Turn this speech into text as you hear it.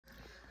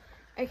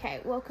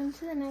Okay, welcome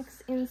to the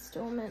next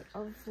installment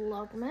of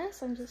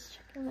Vlogmas. I'm just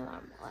checking that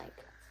I'm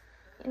like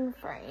in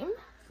frame.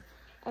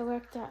 I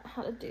worked out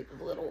how to do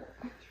the little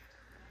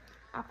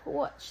Apple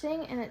Watch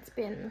thing, and it's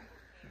been,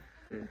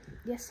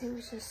 yesterday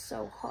was just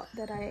so hot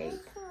that I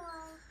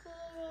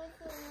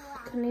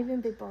couldn't even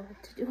be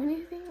bothered to do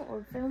anything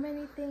or film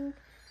anything.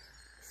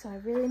 So I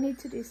really need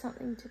to do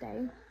something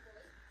today.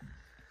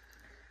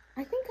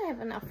 I think I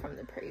have enough from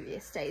the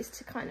previous days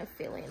to kind of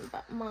fill in,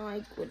 but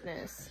my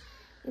goodness,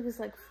 it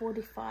was like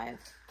 45.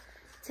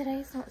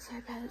 Today's not so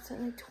bad, it's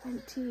only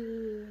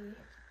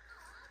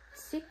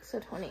 26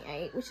 or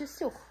 28, which is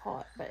still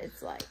hot, but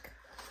it's like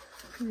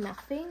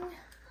nothing.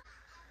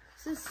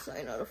 This is so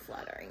not a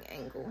flattering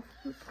angle.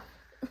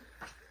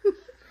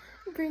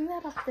 Bring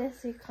that up there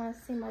so you can't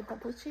see my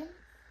double chin.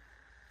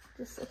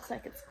 Just looks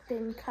like it's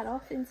been cut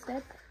off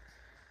instead.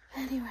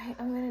 Anyway,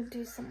 I'm gonna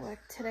do some work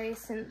today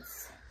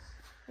since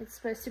it's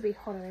supposed to be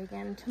hotter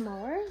again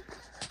tomorrow.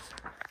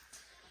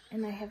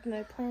 And I have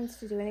no plans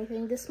to do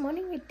anything. This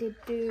morning we did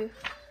do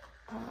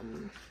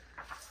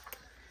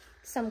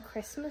some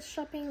Christmas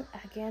shopping.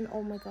 Again,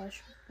 oh my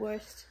gosh,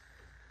 worst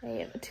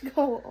day ever to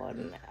go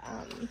on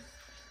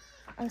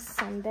a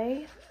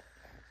Sunday.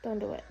 Don't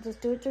do it. Just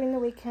do it during the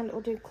weekend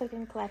or do click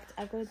and collect.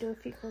 I gotta do a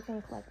few click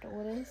and collect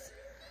orders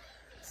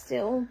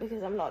still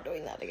because I'm not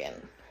doing that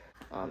again.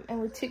 And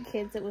with 2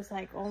 kids, it was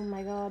like, oh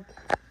my god,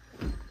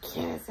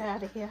 get us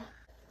out of here.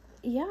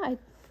 Yeah,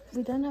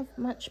 we don't have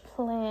much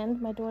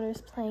planned. My daughter's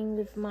playing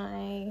with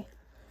my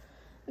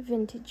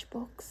vintage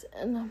books,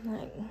 and I'm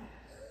like,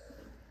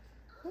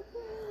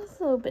 it's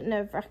a little bit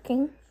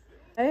nerve-wracking.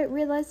 I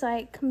realized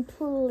I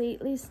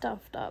completely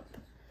stuffed up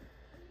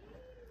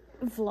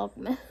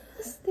Vlogmas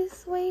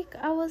this week.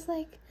 I was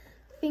like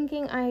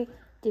thinking I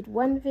did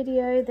 1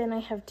 video, then I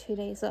have 2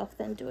 days off,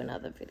 then do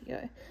another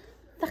video.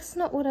 That's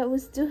not what I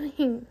was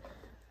doing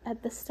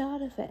at the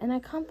start of it, and I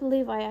can't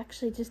believe I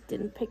actually just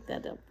didn't pick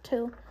that up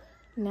till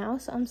now.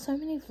 So I'm so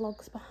many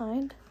vlogs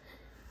behind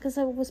because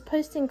I was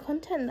posting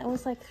content that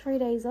was like 3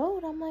 days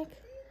old. I'm like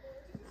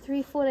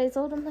 3-4 days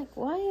old. I'm like,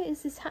 why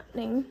is this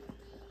happening?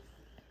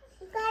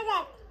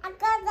 I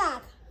got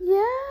that.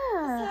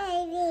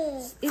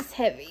 Yeah. It's heavy. It's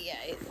heavy,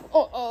 yeah.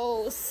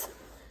 Uh-oh.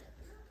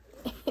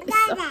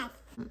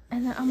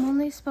 And I'm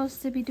only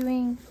supposed to be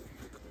doing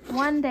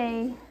 1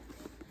 day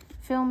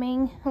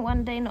filming,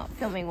 1 day not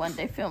filming, 1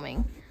 day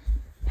filming.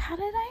 How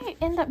did I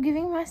end up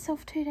giving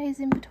myself 2 days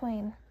in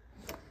between?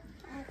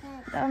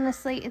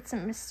 Honestly, it's a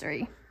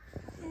mystery.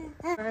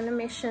 We're on a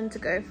mission to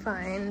go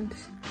find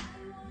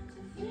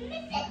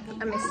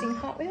a missing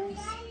Hot Wheels.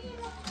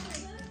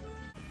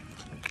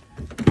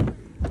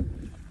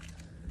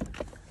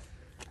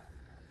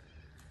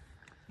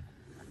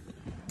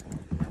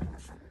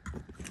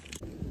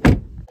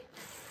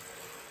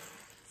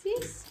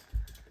 Sis?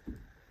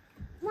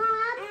 Mom, I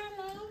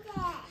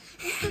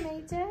You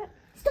made it.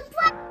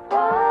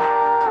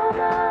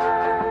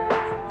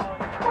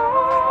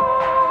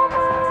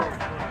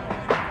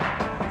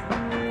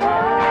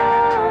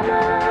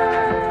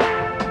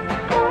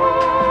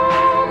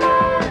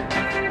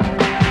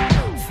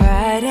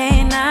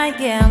 Friday night,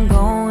 yeah, I'm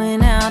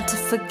going out to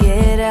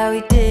forget how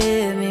he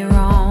did me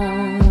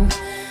wrong.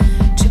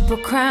 Triple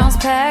crowns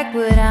packed,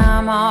 but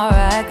I'm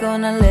alright,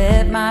 gonna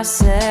let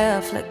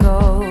myself let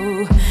go.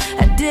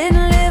 I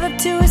didn't live up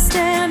to his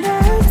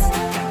standards,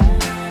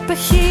 but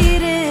he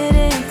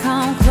didn't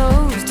come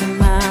close to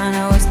mine.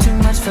 I was too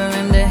much for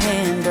him to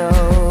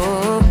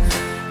handle.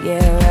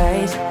 Yeah,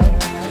 right.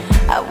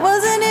 I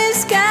wasn't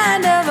his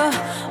kind of a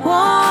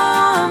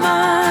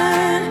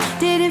woman.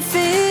 Didn't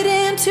fit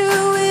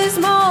into his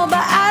mold,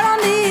 but I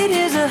don't need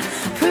his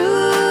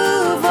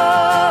approval,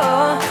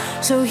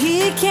 so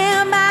he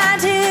can't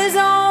mind his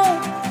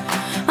own.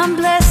 I'm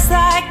blessed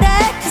like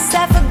that, 'cause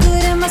I feel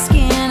good in my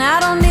skin. I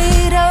don't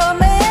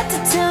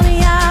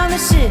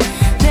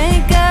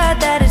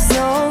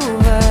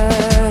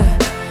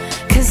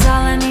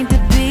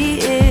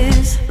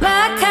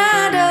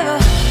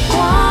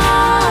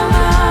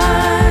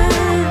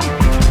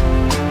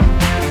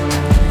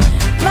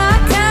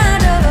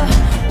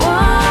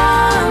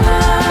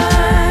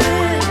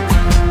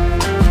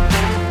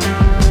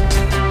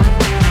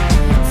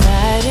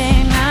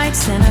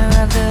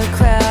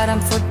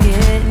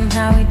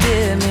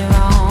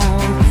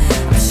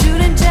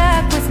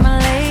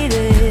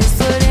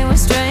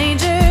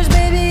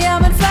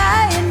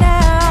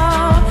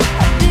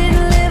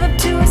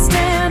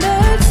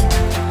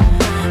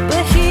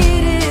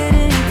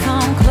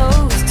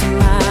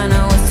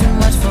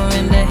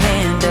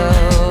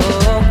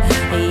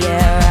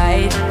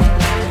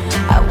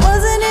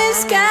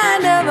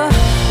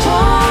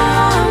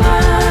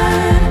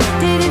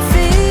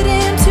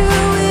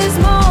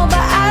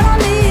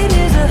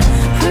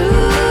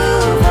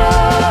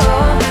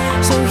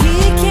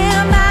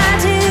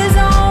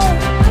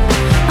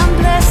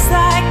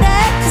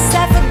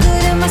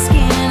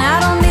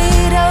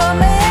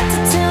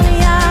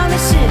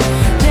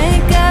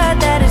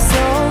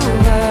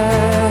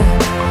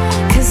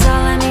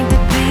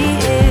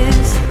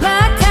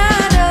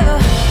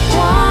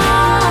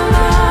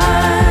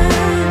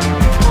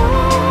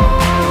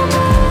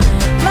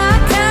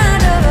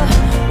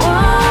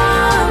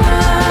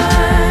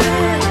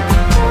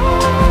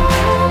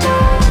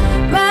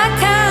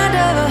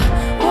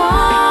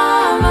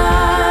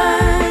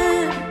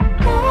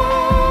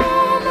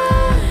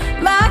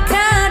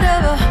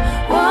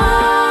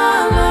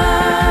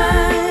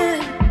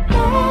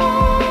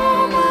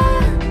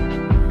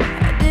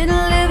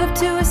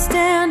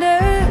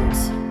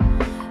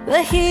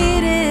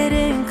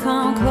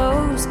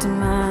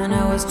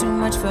was too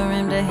much for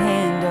him to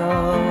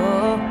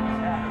handle.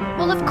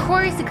 Well, of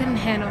course he couldn't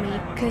handle me,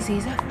 because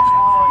he's a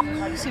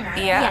loser.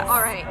 Yeah.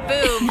 Alright,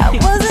 boom. I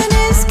wasn't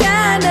his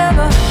kind of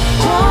a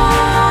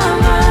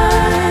woman.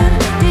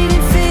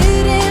 Didn't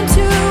fit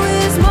into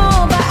his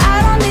mold, but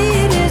I don't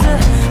need his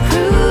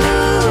approval,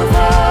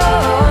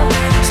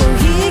 so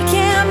he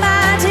can't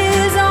mind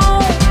his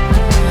own.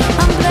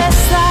 I'm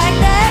blessed like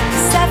that,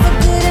 'cause I feel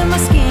good in my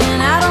skin.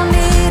 I don't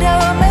need a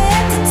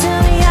man to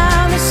tell me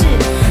I'm the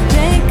shit.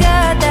 Thank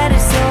God that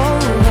it's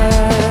over,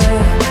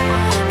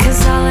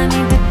 'cause all I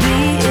need to be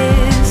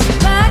is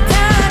my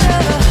kind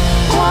of a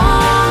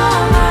woman.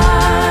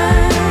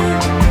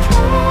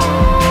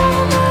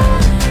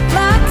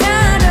 My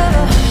kind of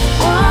a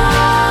woman.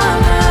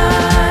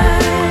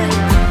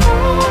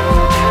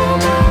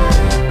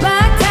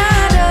 My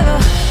kind of a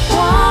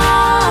woman.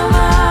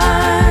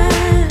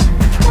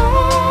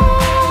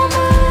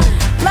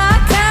 My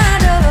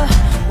kind of a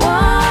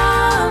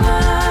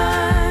woman.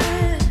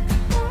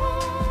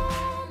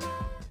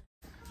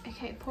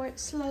 Okay, pour it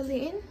slowly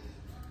in.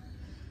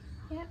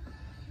 Yep.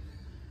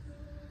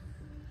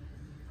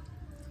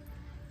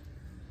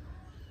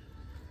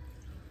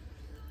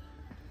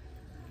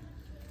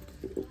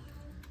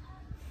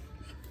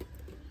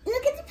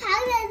 Look at the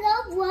powder, it's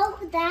all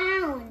broke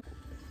down.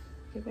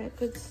 Give it a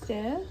good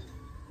stir.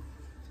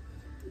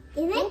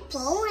 It like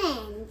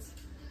bones.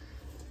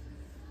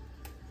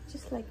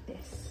 Just like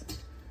this.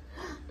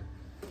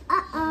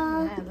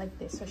 Uh-oh. Yeah, like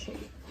this. I'll show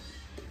you.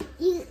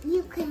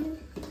 You can...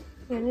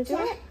 You wanna do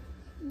it?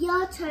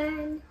 Your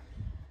turn.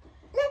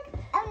 Look,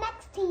 I'm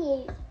next to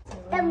you.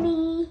 The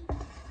me.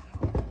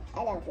 I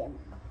love you.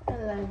 I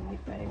love you,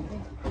 baby.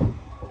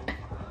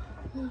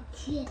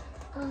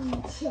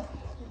 Shit.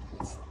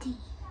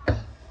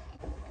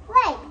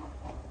 Wait.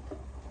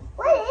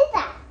 What is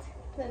that?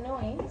 The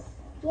noise.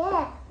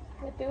 Yeah.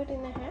 We're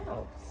building a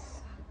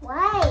house.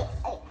 Why?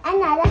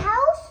 Another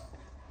house?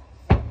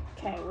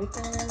 Okay, we're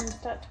gonna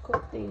start to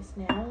cook these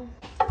now.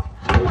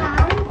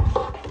 Mom,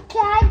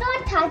 can I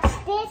don't touch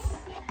this?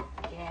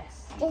 Yes.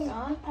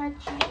 Don't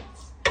touch it.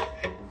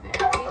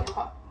 Very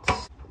hot.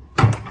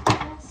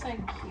 That's so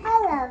cute. I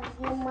love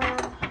you, Mom.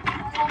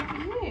 I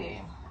love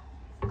you.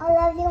 I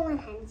love you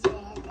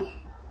 100.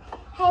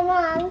 Hey,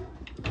 Mom.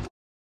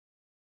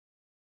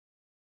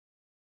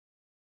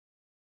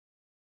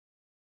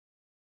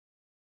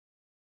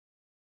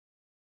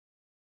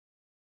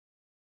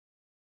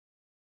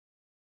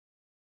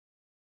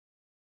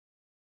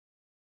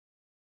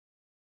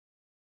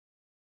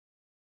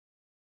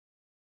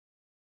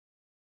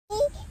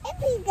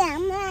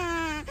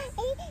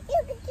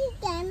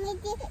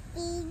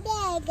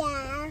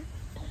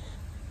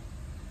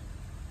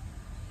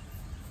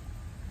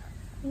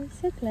 You're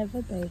so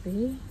clever,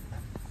 baby.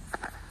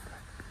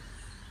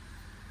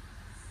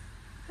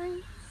 Hi.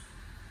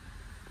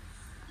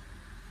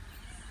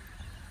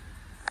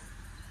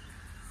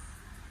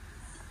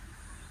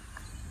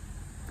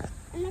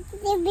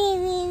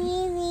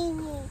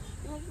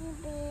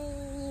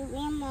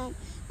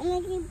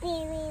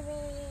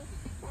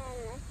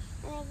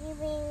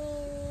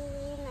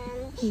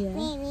 Yeah.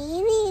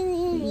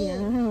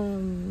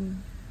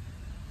 Yum.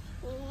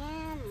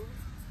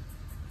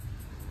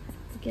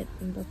 To get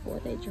them before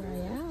they dry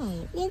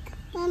out. Look,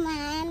 Mama,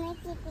 look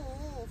at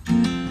this.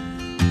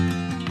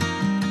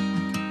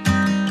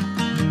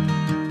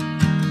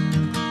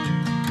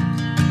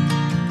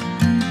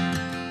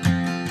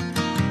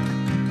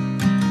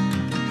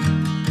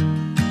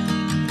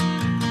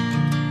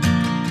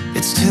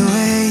 It's 2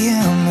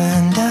 a.m.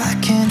 and I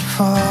can't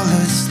fall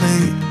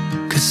asleep,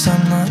 'cause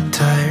I'm not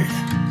tired.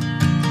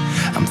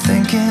 I'm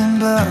thinking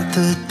about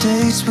the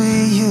days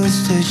we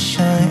used to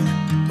shine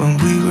when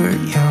we were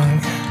young.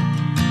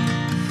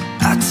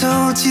 I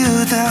told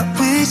you that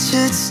we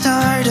should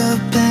start a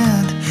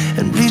band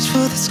and reach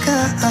for the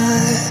sky.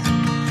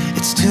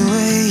 It's 2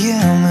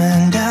 a.m.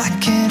 and I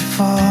can't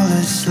fall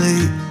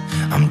asleep,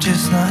 I'm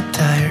just not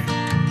tired.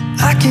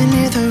 I can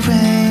hear the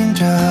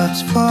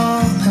raindrops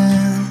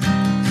falling.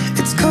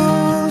 It's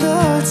cold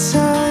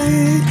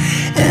outside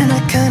and I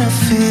kinda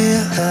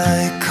feel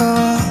like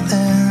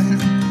calling,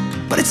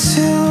 but it's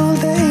too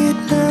late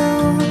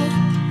now.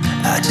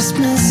 I just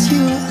miss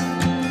you.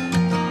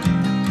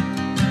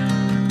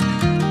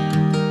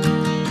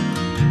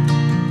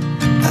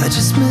 I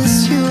just miss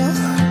you.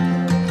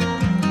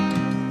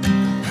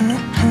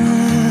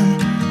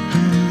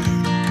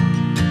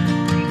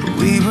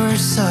 We were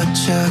such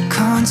a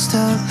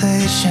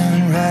constellation,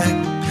 right?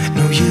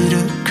 No, you'd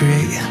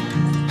agree.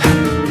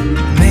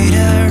 Made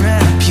a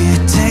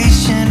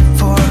reputation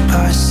for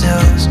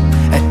ourselves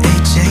at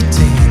age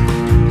 18.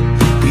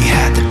 We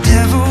had the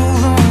devil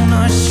on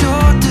our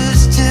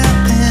shoulders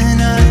telling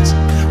us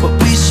what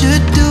we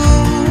should do.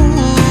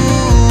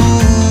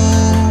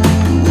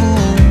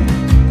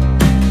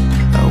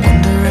 I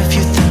wonder if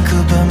you think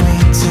about me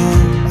too.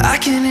 I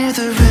can hear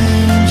the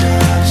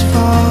raindrops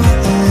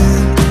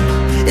falling.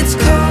 It's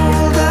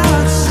cold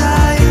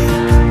outside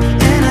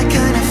and I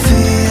kinda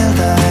feel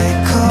like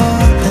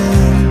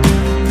calling,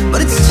 but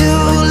it's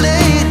too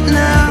late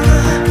now.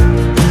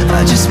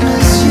 I just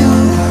miss you.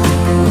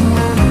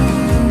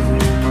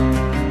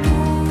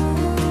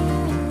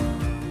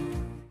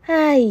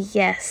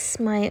 yes,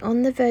 my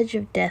on the verge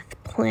of death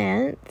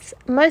plants,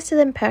 most of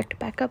them perked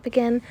back up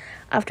again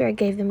after I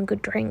gave them a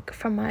good drink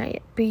from my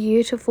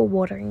beautiful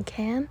watering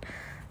can.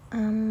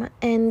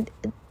 And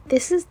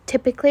this is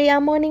typically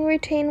our morning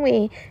routine.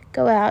 We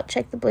go out,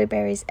 check the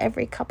blueberries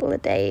every couple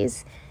of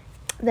days.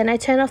 Then I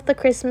turn off the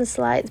Christmas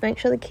lights, make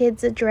sure the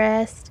kids are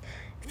dressed,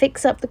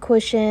 fix up the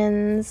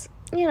cushions,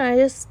 you know,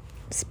 just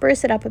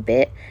spruce it up a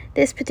bit.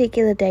 This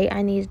particular day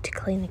I needed to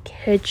clean the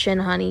kitchen,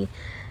 honey.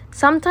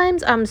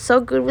 Sometimes I'm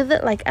so good with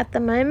it, like at the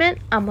moment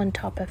I'm on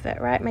top of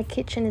it, right? My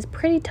kitchen is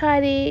pretty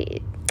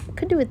tidy.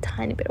 Could do a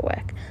tiny bit of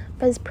work,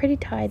 but it's pretty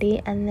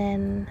tidy. And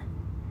then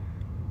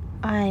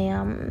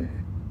I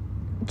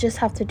just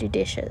have to do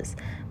dishes.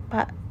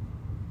 But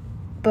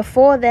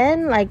before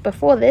then, like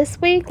before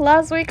this week,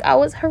 last week, I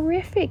was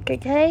horrific,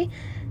 okay?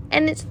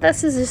 And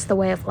this is just the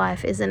way of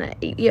life, isn't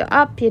it? You're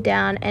up, you're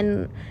down,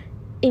 and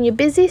in your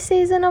busy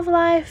season of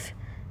life,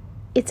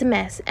 it's a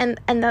mess, and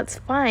that's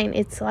fine.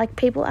 It's like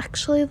people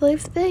actually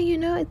live there, you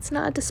know. It's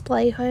not a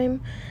display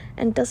home,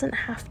 and doesn't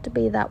have to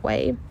be that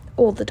way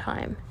all the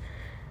time.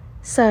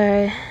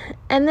 So,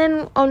 and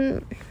then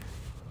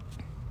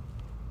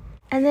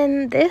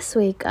this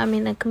week I'm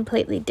in a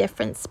completely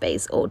different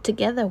space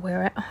altogether.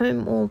 We're at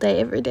home all day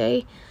every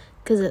day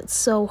because it's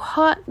so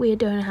hot. We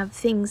don't have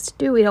things to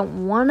do. We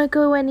don't want to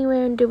go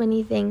anywhere and do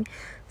anything.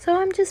 So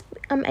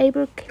I'm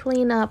able to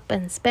clean up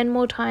and spend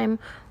more time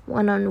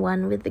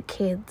one-on-one with the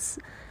kids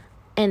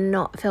and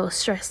not feel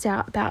stressed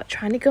out about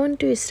trying to go and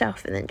do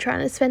stuff and then trying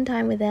to spend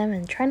time with them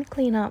and trying to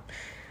clean up.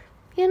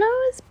 You know,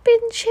 it's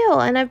been chill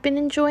and I've been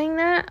enjoying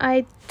that.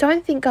 I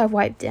don't think I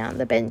wiped down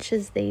the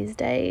benches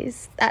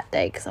that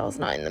day because I was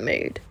not in the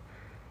mood.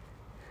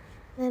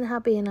 Then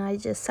hubby and I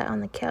just sat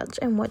on the couch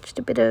and watched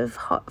a bit of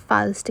Hot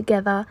Fuzz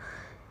together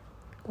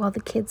while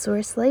the kids were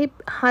asleep.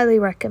 Highly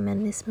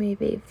recommend this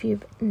movie if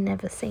you've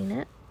never seen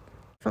it.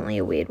 Definitely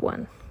a weird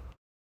one.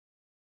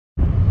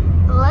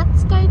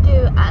 Let's go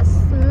do a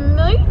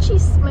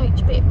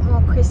smooch bit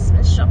more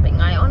Christmas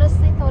shopping. I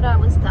honestly thought I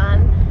was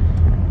done.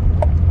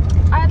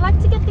 I'd like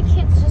to get the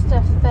kids just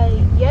a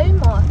few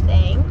more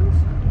things.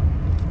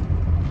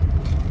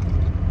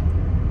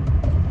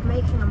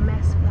 Making a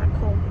mess with that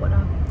cold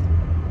water.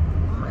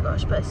 Oh my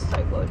gosh, but it's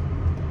so good.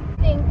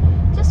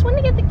 Just want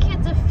to get the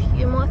kids a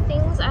few more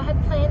things. I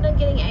had planned on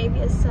getting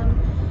Avia some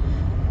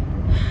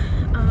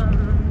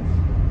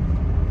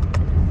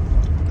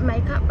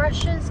makeup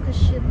brushes because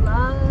she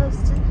loves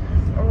to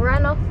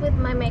run off with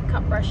my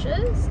makeup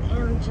brushes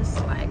and just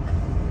like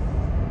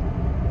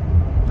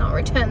not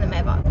return them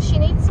ever. She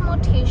needs some more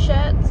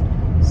t-shirts,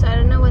 so I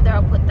don't know whether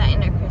I'll put that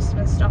in her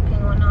Christmas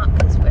stocking or not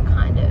because we're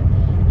kind of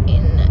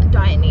in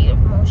dire need of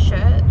more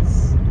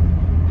shirts.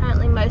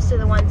 Apparently most of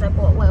the ones I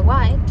bought were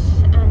white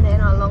and they're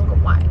no longer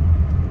white.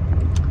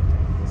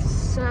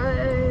 So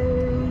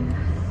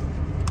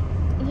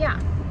yeah.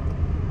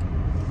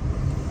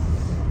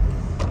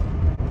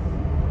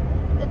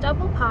 The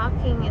double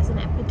parking is an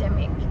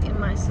epidemic in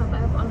my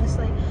suburb,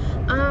 honestly.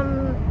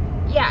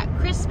 Yeah,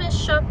 Christmas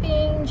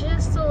shopping,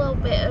 just a little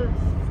bit of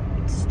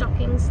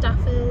stocking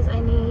stuffers I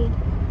need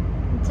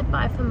to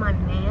buy for my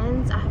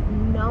mans. I have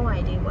no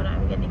idea what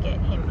I'm gonna get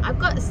him. I've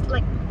got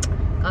like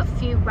a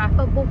few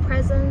wrappable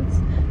presents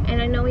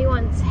and I know he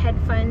wants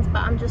headphones, but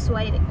I'm just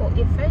waiting, or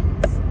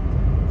earphones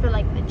for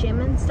like the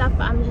gym and stuff,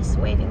 but I'm just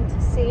waiting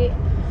to see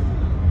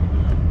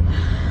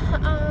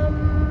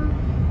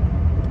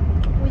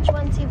which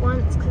ones he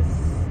wants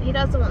because he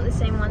doesn't want the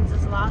same ones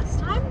as last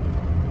time.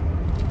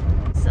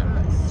 Some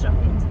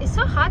stockings. It's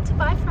so hard to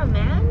buy for a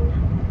man.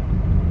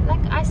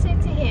 Like I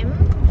said to him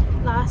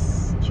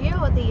last year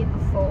or the year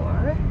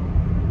before,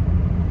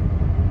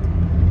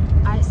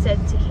 I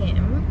said to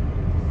him,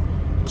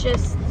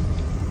 just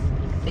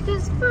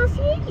because for a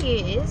few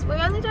years, we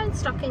only done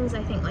stockings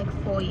I think like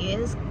 4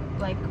 years,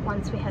 like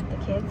once we had the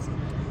kids,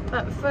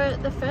 but for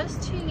the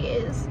first 2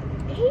 years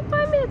he'd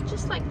buy me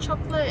just like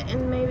chocolate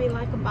and maybe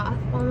like a bath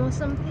bomb or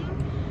something,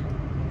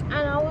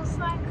 and I was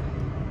like,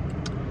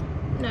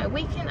 no,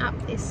 we can up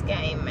this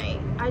game, mate.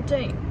 I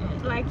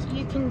don't, like,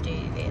 you can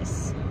do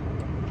this.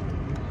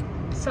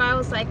 So I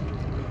was like,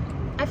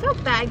 I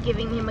felt bad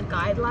giving him a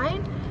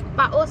guideline,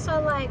 but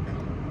also like,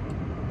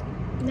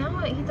 no,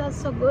 he does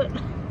so good.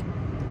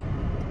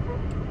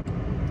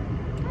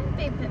 Don't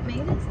beep at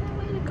me, there's no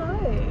way to go.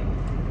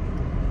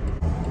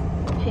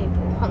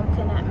 People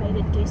honking at me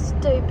to do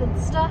stupid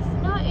stuff.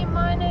 Not in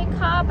my new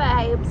car,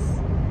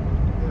 babes.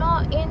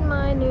 Not in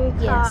my new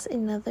car. Yes,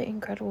 another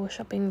incredible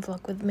shopping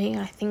vlog with me.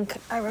 I think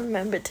I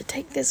remembered to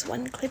take this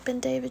one clip in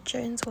David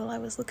Jones while I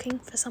was looking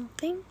for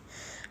something.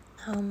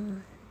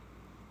 And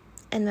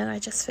then I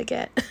just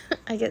forget.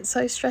 I get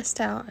so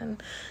stressed out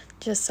and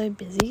just so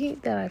busy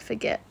that I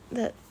forget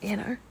that, you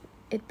know,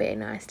 it'd be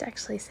nice to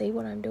actually see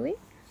what I'm doing.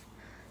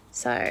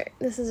 So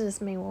this is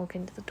just me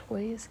walking to the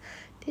toys.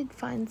 Did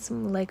find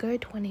some Lego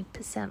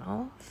 20%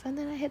 off and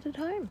then I headed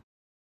home.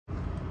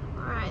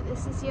 Alright,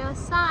 this is your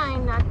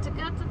sign not to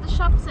go to the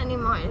shops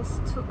anymore. It's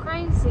too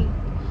crazy.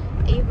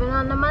 Even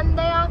on a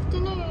Monday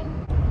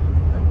afternoon.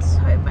 Let's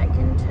hope I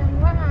can turn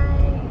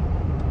right.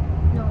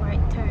 No,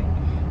 right turn.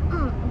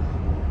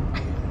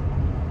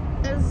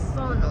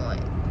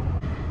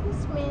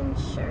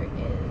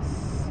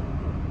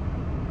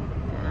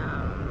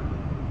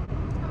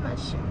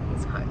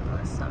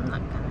 Christmas, so I'm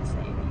not gonna say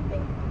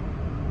anything.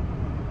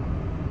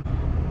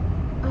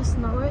 It's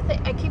not worth it.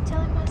 I keep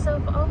telling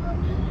myself, oh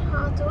no,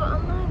 I'll do it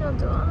online, I'll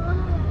do it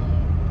online.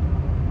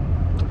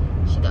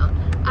 She don't.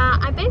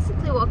 I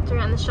basically walked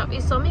around the shop.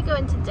 You saw me go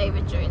into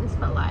David Jones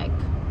for like,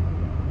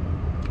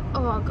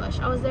 oh gosh,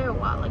 I was there a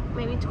while, like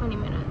maybe 20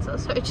 minutes or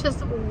so,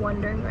 just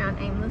wandering around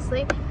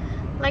aimlessly.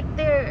 Like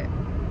their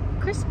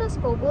Christmas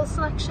bauble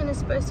selection is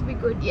supposed to be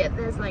good, yet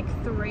there's like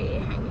 3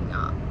 hanging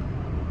up.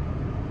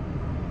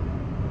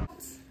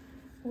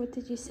 What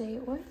did you say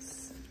it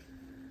was?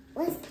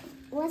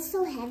 What's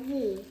so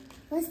heavy?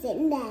 What's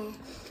in there?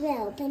 Do we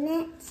open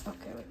it?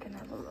 Okay, we can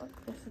have a look.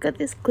 Got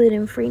this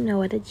gluten-free,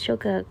 no added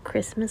sugar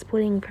Christmas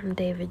pudding from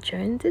David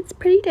Jones. It's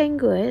pretty dang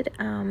good.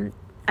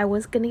 I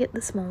was gonna get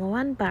the smaller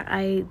one, but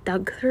I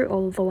dug through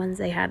all the ones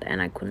they had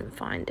and I couldn't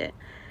find it.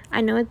 I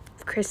know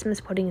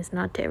Christmas pudding is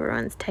not to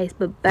everyone's taste,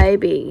 but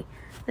baby,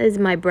 that is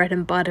my bread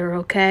and butter,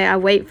 okay? I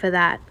wait for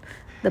that.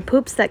 The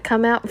poops that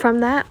come out from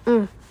that,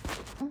 Oh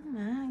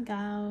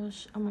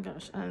my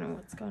gosh, I don't know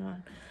what's going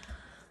on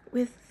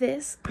with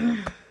this.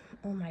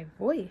 Oh, my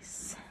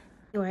voice.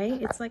 Anyway,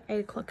 it's like 8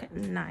 o'clock at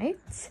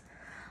night.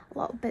 A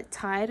little bit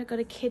tired. I got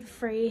a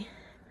kid-free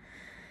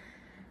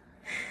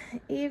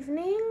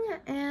evening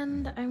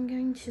and I'm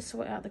going to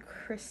sort out the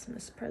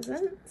Christmas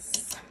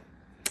presents.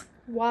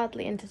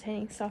 Wildly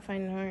entertaining stuff, I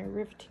know.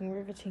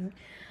 Riveting.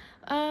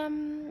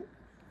 We're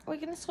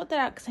gonna sort that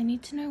out because I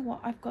need to know what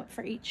I've got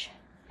for each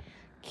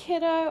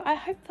kiddo. I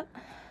hope that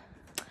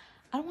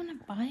I don't want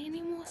to buy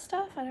any more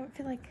stuff. I don't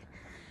feel like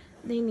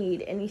they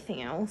need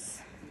anything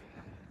else.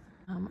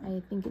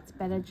 I think it's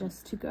better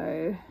just to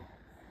go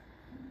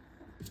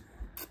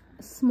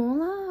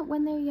smaller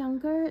when they're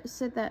younger,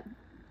 so that,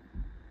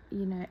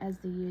 you know, as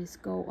the years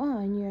go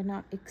on, you're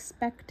not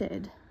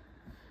expected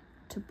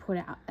to put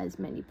out as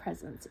many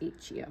presents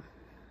each year.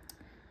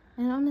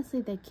 And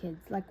honestly, they're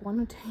kids, like 1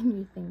 or 2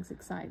 new things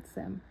excites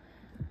them.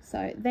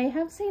 So they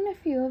have seen a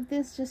few of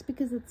this just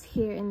because it's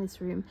here in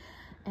this room,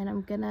 and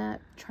I'm gonna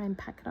try and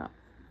pack it up.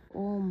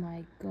 Oh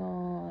my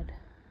god.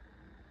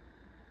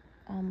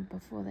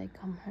 Before they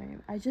come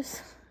home.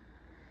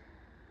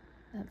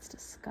 That's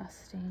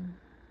disgusting.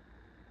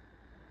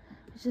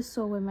 I just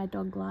saw where my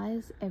dog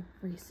lies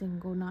every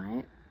single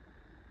night.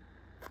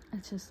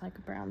 It's just like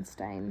a brown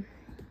stain.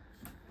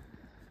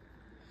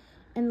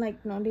 And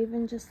like not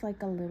even just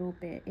like a little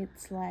bit.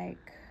 It's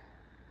like,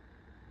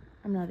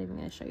 I'm not even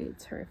going to show you.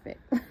 It's horrific.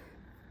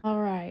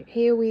 Alright,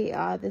 here we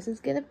are. This is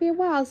going to be a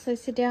while, so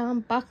sit down,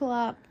 buckle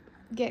up,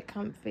 get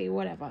comfy,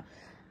 whatever.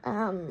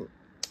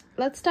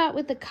 Let's start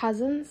with the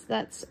cousins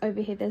that's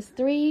over here. There's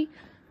 3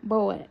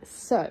 boys,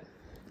 so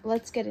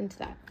let's get into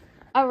that.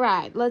 All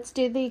right, let's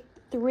do the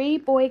 3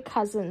 boy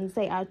cousins.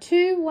 They are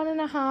 2,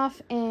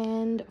 1.5,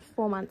 and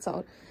 4 months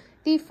old.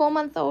 The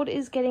 4-month-old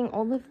is getting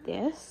all of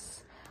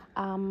this.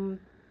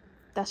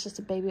 That's just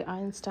a baby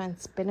Einstein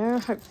spinner.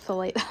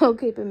 Hopefully that'll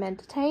keep him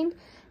entertained.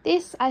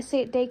 This I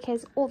see at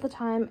daycares all the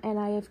time, and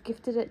I have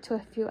gifted it to a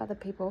few other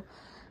people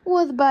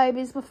with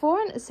babies before,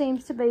 and it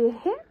seems to be a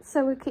hit,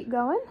 so we'll keep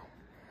going.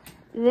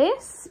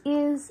 This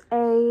is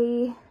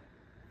a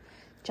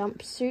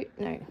jumpsuit,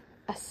 no,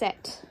 a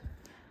set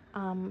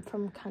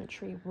from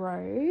Country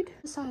Road,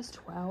 size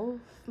 12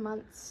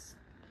 months,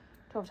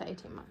 12 to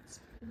 18 months.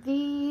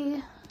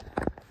 The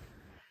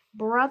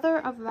brother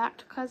of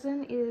that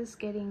cousin is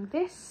getting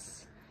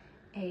this,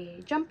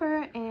 a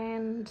jumper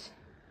and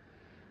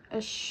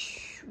a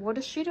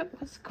water shooter,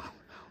 what's it called?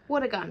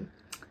 Water gun,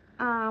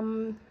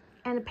 and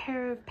a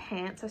pair of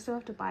pants. I still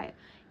have to buy it.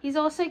 He's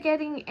also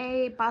getting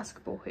a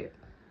basketball hoop.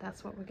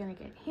 That's what we're gonna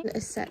get him.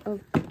 A set of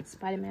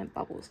Spider-Man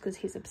bubbles because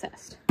he's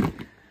obsessed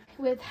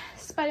with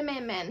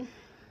Spider-Man men,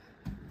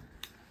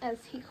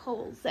 as he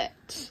calls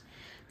it.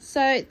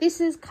 So this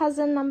is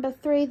cousin number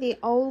 3, the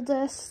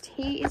oldest.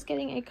 He is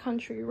getting a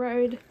Country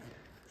Road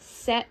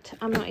set.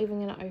 I'm not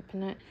even gonna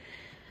open it.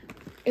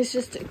 It's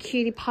just a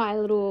cutie pie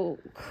little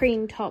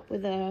cream top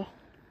with a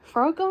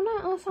frog on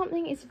it or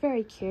something. It's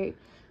very cute.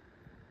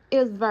 It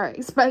was very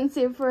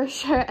expensive for a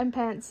shirt and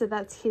pants, so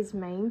that's his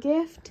main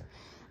gift.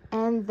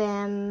 And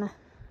then,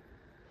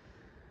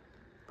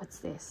 what's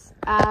this?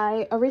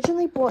 I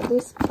originally bought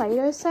this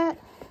Play-Doh set,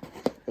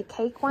 the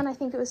cake one. I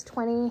think it was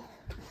 20.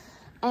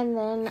 And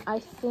then I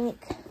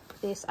think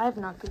this, I have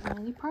not given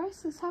any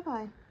prices, have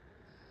I?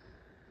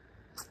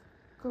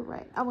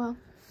 Great. Oh well.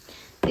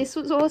 This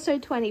was also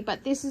 20,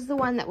 but this is the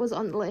one that was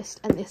on the list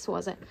and this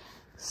wasn't.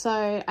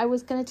 So I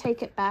was going to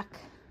take it back.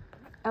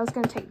 I was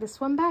going to take this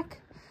one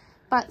back.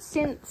 But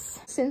since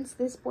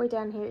this boy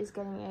down here is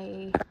getting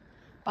a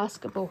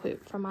basketball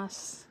hoop from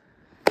us,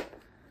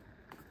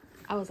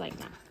 I was like,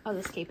 nah, I'll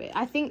just keep it.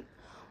 I think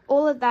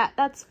all of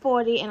that's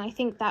 40, and I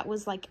think that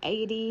was like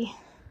 80,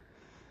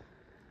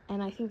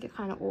 and I think it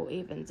kind of all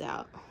evens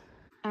out.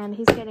 And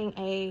he's getting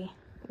a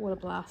water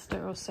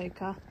blaster or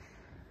soaker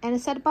and a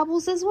set of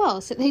bubbles as well,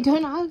 so they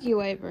don't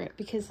argue over it,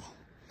 because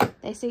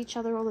they see each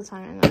other all the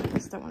time and I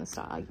just don't want to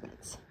start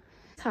arguments.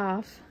 This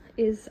half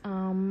is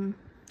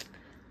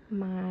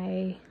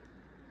my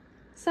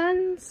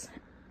son's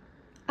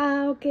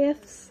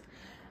gifts.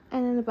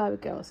 and then the Barbie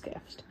girl's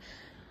gift.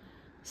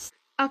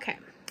 Okay,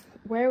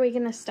 where are we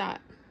gonna start?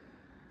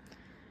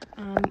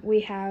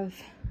 We have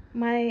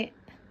my,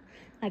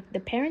 like, the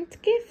parents'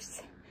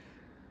 gifts,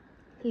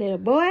 little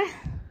boy,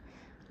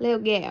 little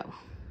girl.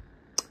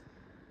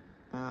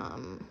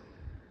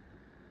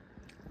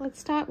 Let's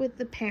start with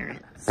the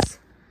parents.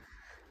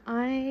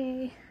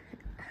 I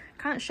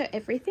can't show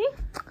everything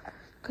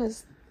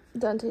because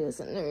Dante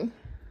doesn't know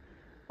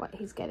what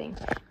he's getting,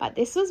 but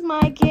this was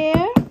my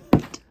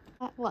gift.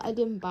 Well, I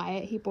didn't buy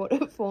it, he bought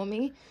it for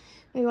me.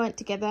 We went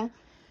together.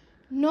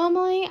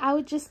 Normally I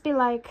would just be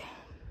like,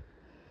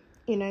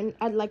 you know,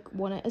 I'd like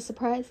want it a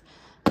surprise,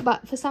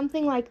 but for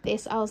something like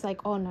this I was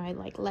like, oh no,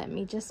 like let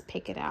me just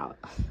pick it out,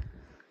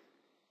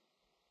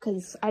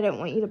 because I don't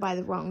want you to buy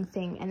the wrong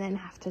thing and then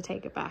have to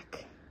take it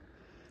back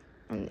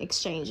and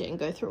exchange it and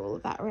go through all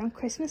of that around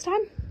Christmas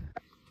time.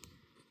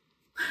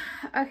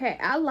 Okay,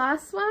 our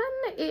last one,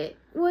 it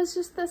was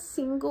just a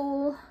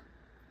single,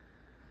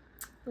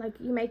 like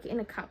you make it in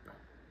a cup,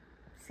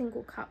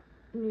 single cup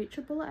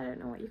Nutribullet, I don't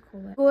know what you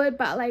call it. Good,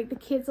 but like the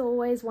kids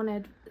always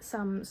wanted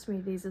some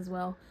smoothies as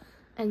well,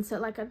 and so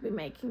like I'd be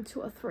making 2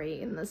 or 3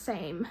 in the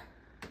same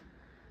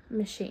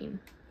machine.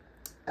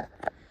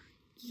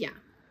 Yeah,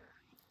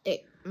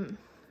 it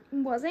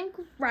wasn't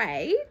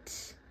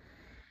great.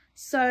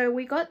 So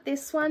we got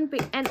this one,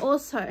 and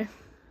also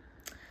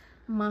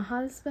my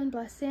husband,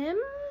 bless him,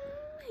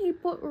 he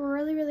put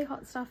really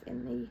hot stuff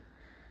in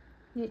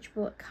the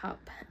Nutribullet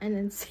cup and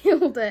then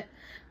sealed it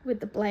with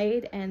the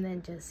blade, and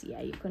then just,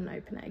 yeah, you couldn't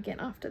open it again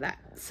after that.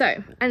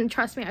 So, and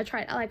trust me, I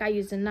tried, like I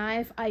used a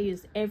knife, I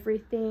used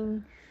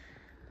everything,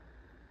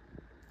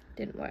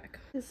 didn't work.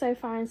 So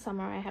far in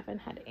summer I haven't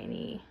had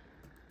any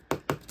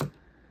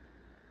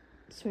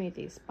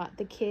smoothies, but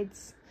the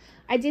kids,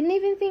 I didn't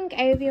even think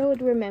Avia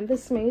would remember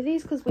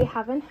smoothies because we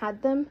haven't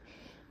had them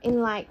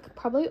in like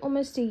probably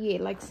almost a year,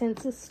 like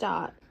since the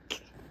start.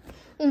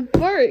 I'm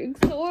very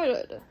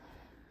excited.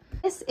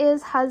 This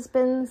is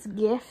husband's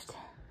gift.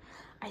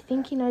 I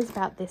think he knows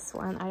about this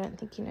one. I don't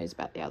think he knows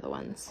about the other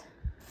ones.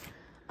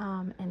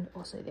 And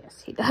also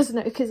this, he does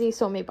know because he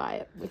saw me buy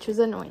it, which was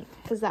annoying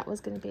because that was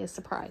going to be a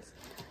surprise.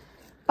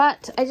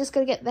 But I just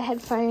got to get the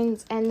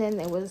headphones, and then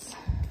there was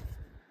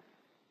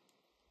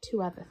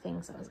 2 other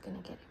things I was going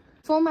to get him.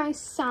 For my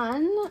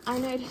son, I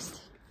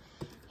noticed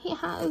he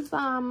has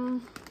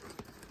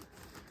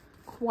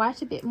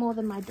quite a bit more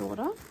than my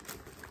daughter.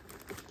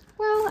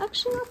 Well,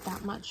 actually not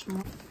that much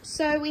more.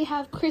 So we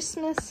have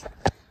Christmas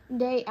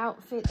Day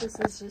outfit. This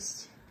is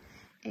just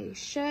a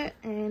shirt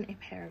and a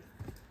pair of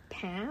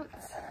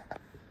pants.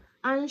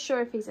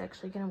 Unsure if he's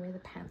actually going to wear the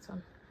pants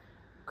on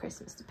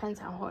Christmas. Depends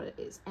how hot it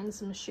is. And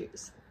some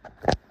shoes.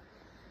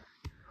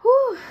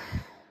 Whew.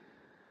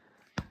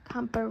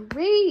 Can't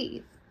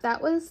breathe.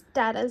 That was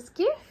Dada's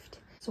gift.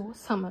 Saw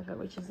some of it,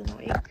 which is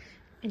annoying.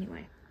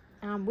 Anyway,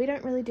 we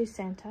don't really do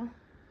Santa.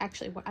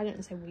 Actually, I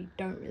don't say we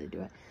don't really do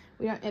it.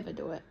 We don't ever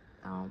do it.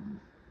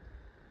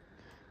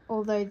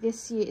 Although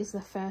this year is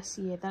the first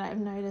year that I've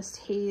noticed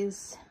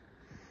he's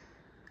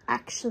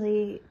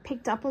actually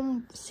picked up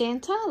on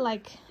Santa.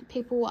 Like,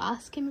 people will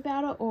ask him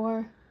about it,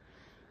 or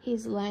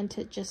he's learned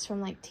it just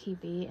from like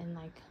TV and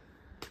like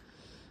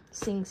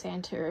seeing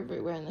Santa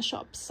everywhere in the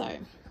shops. So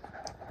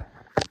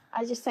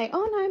I just say,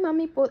 oh no,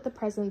 mummy bought the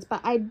presents,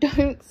 but I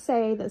don't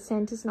say that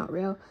Santa's not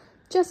real,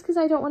 just because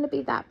I don't want to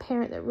be that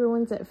parent that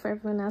ruins it for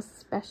everyone else,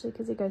 especially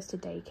because he goes to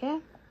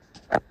daycare.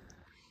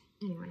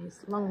 Anyways,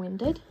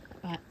 long-winded,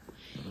 but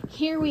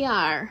here we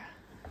are.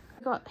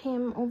 Got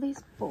him all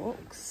these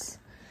books.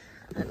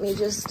 Let me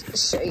just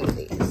show you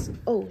these.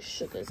 Oh,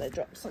 sugars, I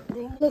dropped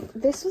something. Look,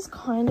 this was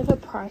kind of a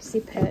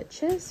pricey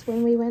purchase.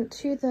 When we went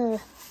to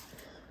the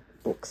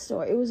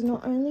bookstore, it was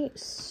not only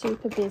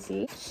super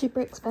busy,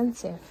 super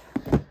expensive,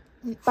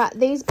 but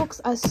these books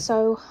are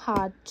so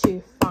hard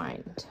to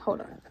find.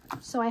 Hold on.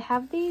 So I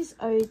have these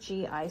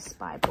OG I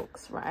Spy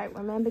books, right?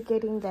 Remember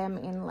getting them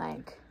in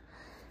like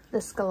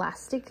the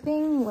Scholastic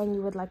thing when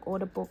you would like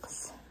order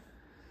books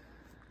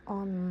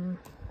on,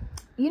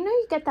 you know,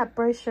 you get that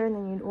brochure and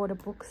then you'd order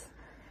books.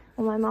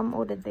 Well, my mum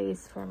ordered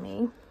these for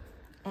me,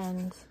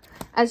 and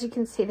as you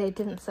can see, they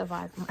didn't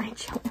survive my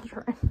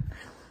children.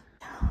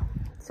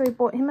 So we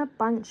bought him a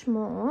bunch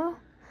more.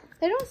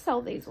 They don't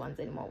sell these ones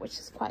anymore, which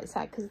is quite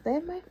sad because they're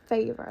my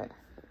favorite.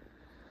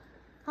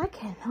 I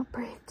cannot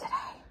breathe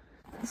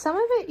today. Some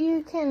of it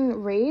you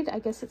can read, I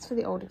guess it's for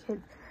the older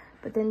kids,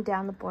 but then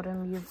down the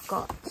bottom you've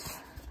got,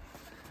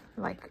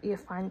 like, you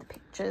find the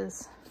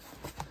pictures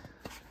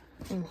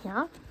in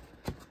here.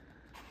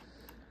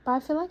 But I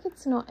feel like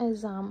it's not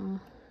as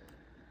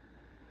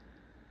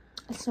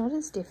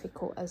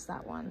difficult as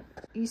that one.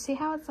 You see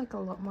how it's like a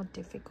lot more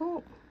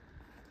difficult?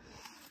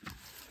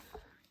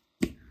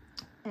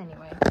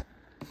 Anyway,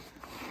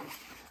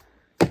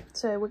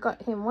 so we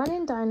got him one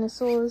in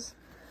dinosaurs,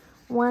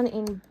 one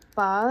in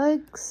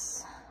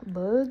bugs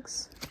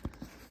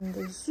in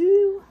the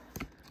zoo.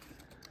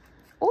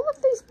 All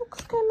of these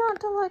books came out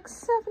to like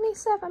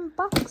 77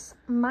 bucks,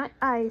 might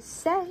I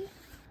say.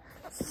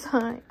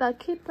 So the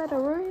kid better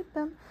read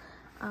them.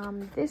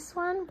 This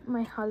one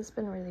my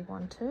husband really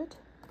wanted.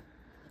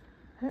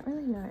 I don't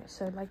really know,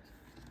 so like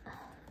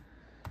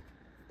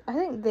I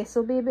think this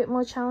will be a bit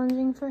more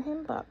challenging for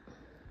him, but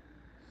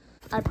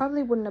I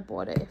probably wouldn't have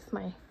bought it if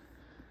my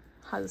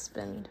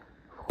husband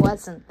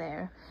wasn't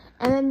there.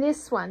 And then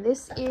this one,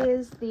 this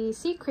is the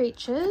sea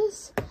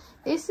creatures.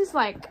 This is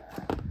like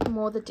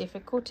more the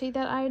difficulty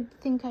that I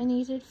think I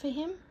needed for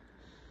him.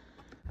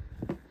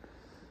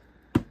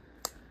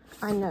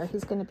 I know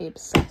he's going to be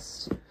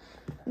obsessed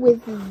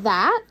with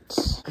that.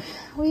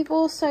 We've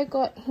also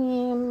got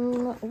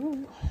him,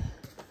 ooh,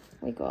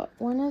 we got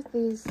one of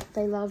these,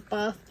 they love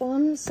bath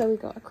bombs, so we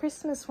got a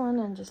Christmas one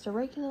and just a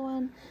regular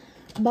one.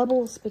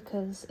 Bubbles,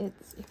 because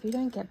it's, if you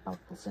don't get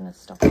bubbles in a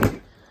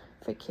stocking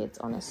for kids,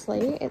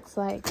 honestly, it's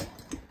like,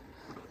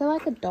 they're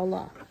like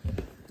 $1.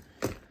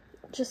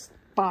 Just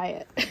buy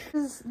it.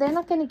 They're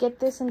not going to get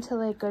this until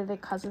they go to their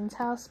cousin's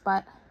house,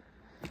 but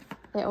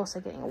they're also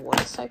getting a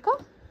water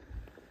soaker.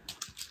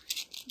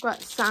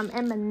 Got some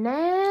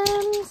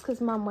M&Ms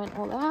because Mum went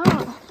all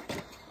out.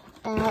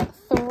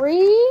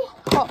 3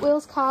 Hot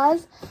Wheels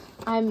cars.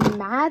 I'm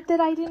mad that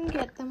I didn't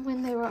get them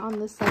when they were on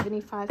the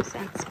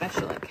 75-cent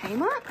special at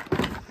Kmart.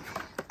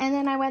 And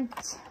then I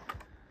went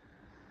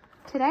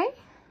today?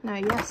 No,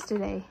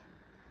 yesterday.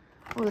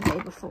 Or the day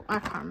before. I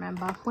can't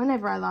remember.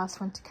 Whenever I last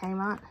went to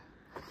Kmart.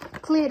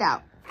 Cleared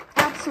out.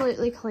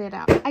 Absolutely cleared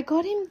out. I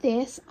got him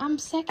this. I'm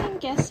second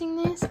guessing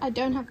this. I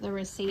don't have the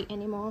receipt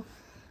anymore.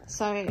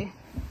 So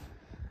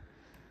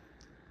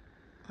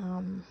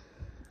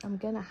I'm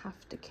gonna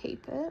have to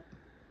keep it.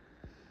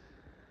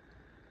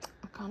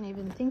 I can't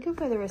even think of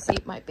where the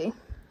receipt might be.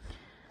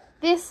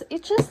 This,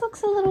 it just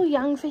looks a little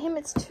young for him.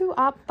 It's 2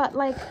 up, but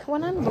like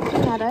when I'm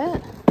looking at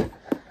it,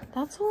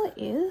 that's all it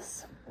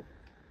is.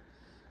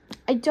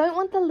 I don't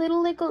want the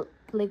little Lego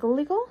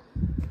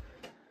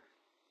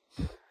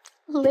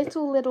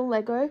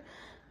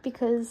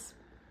because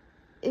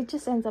it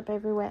just ends up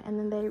everywhere and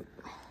then they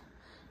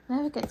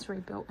never gets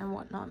rebuilt and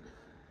whatnot.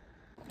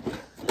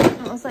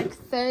 It was like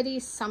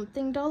 $30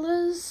 something.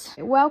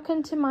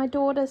 Welcome to my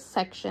daughter's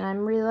section.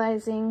 I'm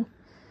realizing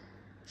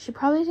she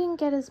probably didn't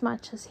get as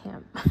much as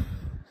him.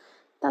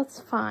 That's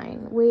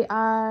fine.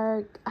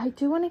 I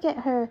do want to get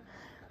her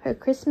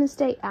Christmas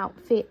Day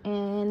outfit,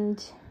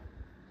 and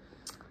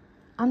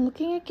I'm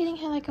looking at getting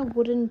her like a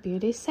wooden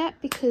beauty set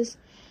because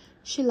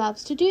she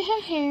loves to do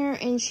her hair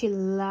and she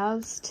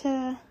loves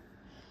to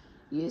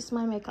use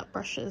my makeup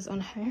brushes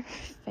on her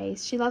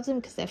face. She loves them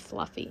because they're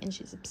fluffy and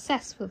she's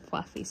obsessed with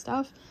fluffy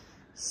stuff.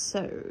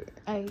 So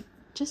I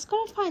just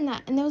gotta find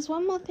that. And there was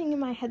one more thing in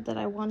my head that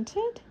I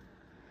wanted.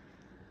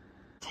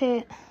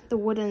 The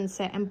wooden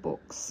set and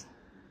books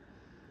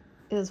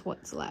is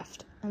what's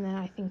left. And then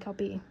I think I'll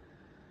be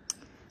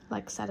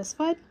like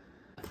satisfied.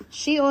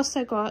 She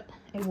also got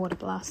a water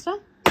blaster,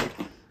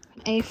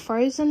 a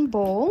frozen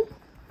ball,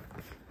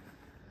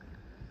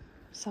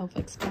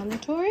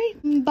 self-explanatory,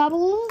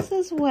 bubbles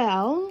as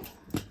well.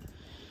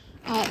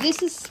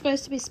 This is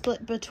supposed to be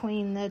split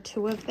between the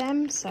 2 of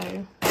them,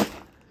 so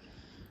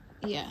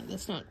yeah,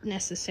 that's not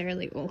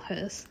necessarily all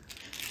hers.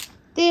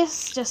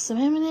 This, just some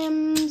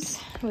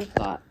M&Ms. We've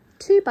got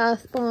 2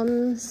 bath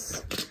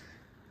bombs.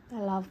 I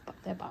love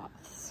their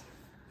baths.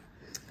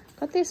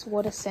 Got this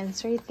water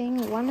sensory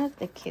thing. One of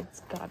the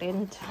kids got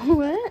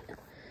into it,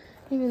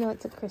 even though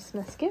it's a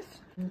Christmas gift.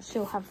 And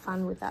she'll have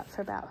fun with that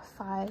for about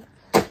 5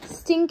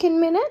 stinking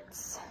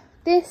minutes.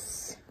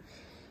 This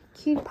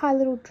cute pie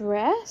little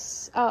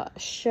dress,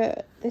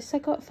 shirt. This I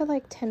got for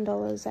like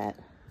 $10 at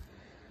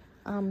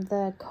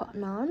the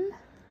Cotton On.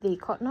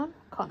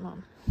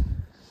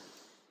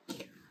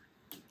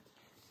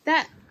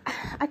 That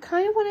I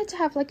kind of wanted to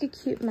have like a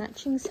cute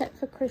matching set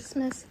for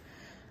Christmas.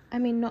 I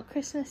mean, not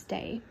Christmas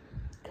Day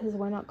because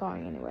we're not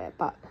going anywhere,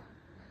 but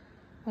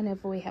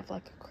whenever we have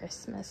like a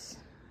Christmas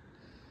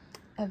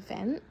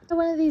event. So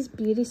one of these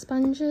beauty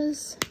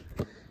sponges,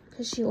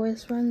 because she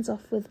always runs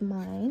off with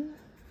mine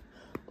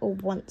or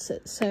wants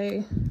it.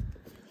 So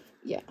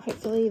yeah,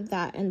 hopefully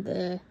that and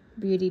the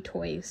beauty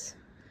toys,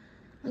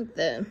 like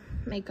the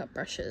makeup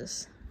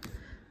brushes,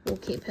 will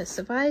keep her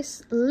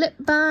suffice. Lip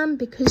balm,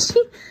 because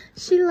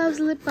she loves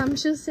lip balm.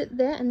 She'll sit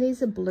there, and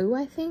these are blue,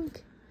 I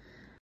think.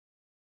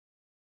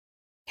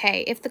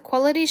 Okay, if the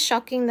quality's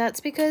shocking, that's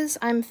because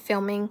I'm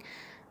filming.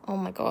 Oh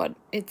my god,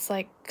 it's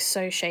like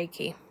so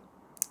shaky.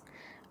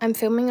 I'm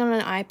filming on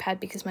an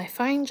iPad because my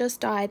phone just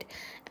died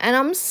and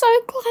I'm so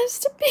close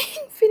to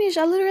being finished.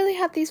 I literally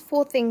have these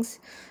 4 things,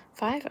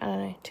 5, I don't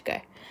know, to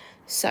go.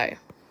 So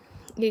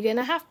you're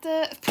gonna have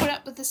to put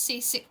up with the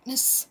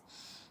seasickness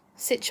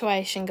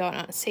situation going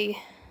on. See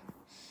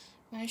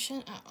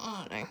motion,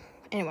 I don't know.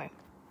 Anyway,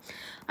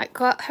 I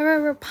got her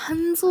a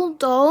Rapunzel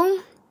doll.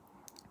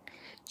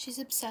 She's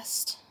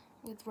obsessed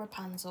with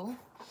Rapunzel,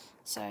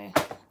 so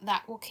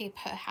that will keep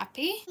her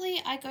happy.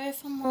 I go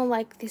for more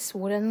like this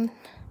wooden.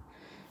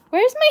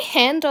 Where's my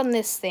hand on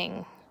this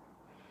thing?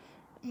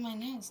 My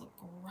nails look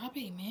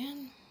grubby,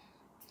 man.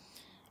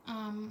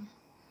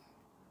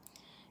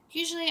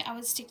 Usually I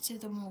would stick to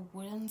the more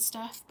wooden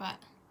stuff, but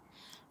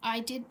I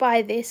did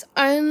buy this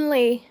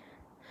only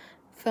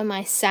for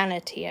my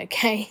sanity,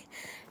 okay?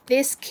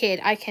 This kid,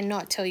 I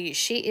cannot tell you,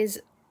 she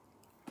is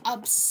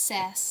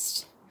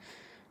obsessed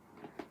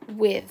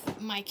with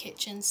my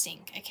kitchen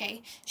sink,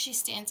 okay? She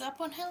stands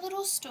up on her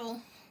little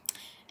stool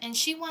and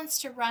she wants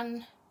to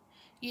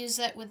use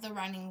it with the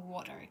running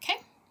water,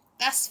 okay?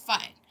 That's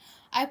fine.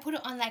 I put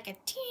it on like a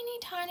teeny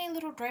tiny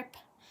little drip.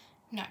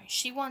 No,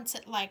 she wants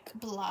it like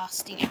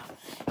blasting out.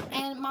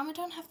 And Mama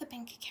don't have the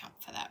bank account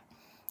for that.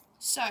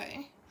 So,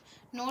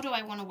 nor do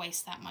I want to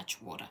waste that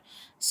much water.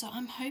 So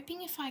I'm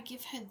hoping if I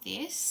give her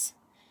this,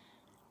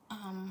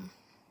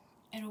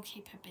 it'll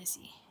keep her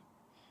busy.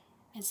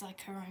 It's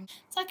like her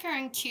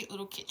own cute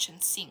little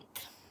kitchen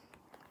sink.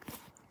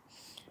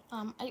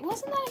 It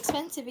wasn't that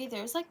expensive either.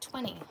 It was like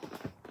 20.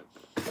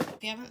 If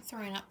you haven't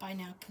thrown up by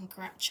now,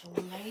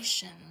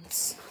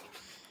 congratulations.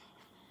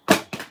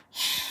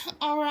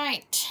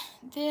 Alright,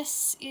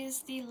 this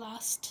is the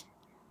last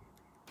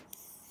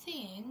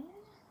thing.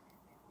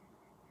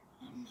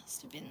 That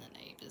must have been the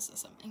neighbours or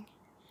something.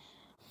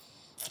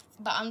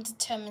 But I'm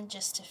determined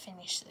just to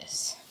finish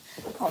this.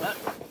 Hold on.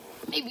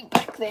 Maybe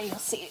back there you'll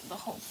see the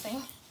whole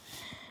thing.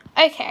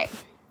 Okay.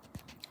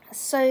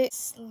 So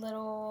this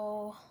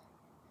little...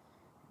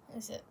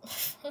 Is it?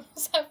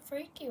 Does that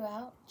freak you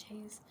out?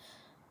 Jeez.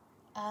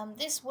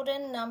 This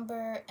wooden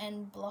number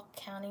and block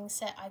counting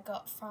set I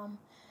got from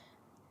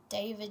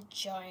David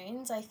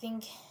Jones. I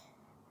think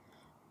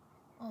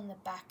on the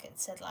back it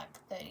said like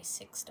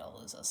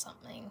 $36 or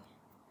something.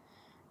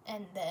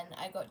 And then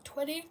I got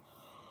 20%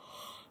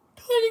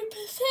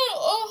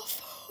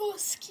 off. Oh,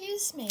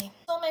 excuse me.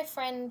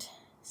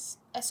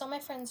 I saw my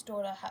friend's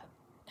daughter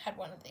had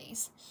one of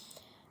these.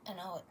 And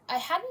I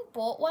hadn't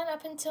bought one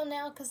up until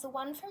now because the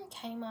one from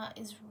Kmart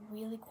is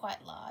really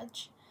quite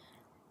large.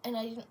 And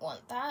I didn't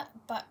want that.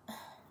 But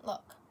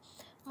look,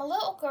 my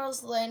little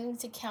girl's learning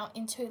to count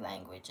in 2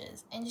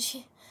 languages. And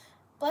she,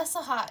 bless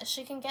her heart,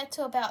 she can get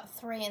to about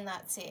 3 and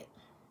that's it.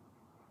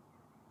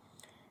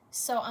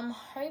 So I'm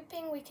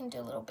hoping we can do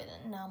a little bit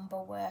of number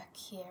work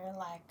here.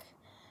 Like,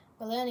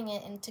 we're learning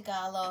it in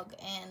Tagalog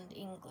and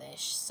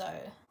English.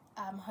 So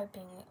I'm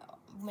hoping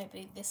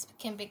maybe this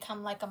can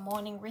become like a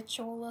morning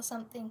ritual or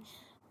something.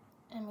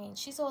 I mean,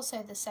 she's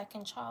also the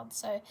second child,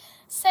 so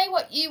say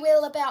what you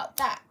will about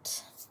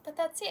that. But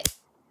that's it.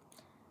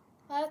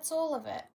 That's all of it.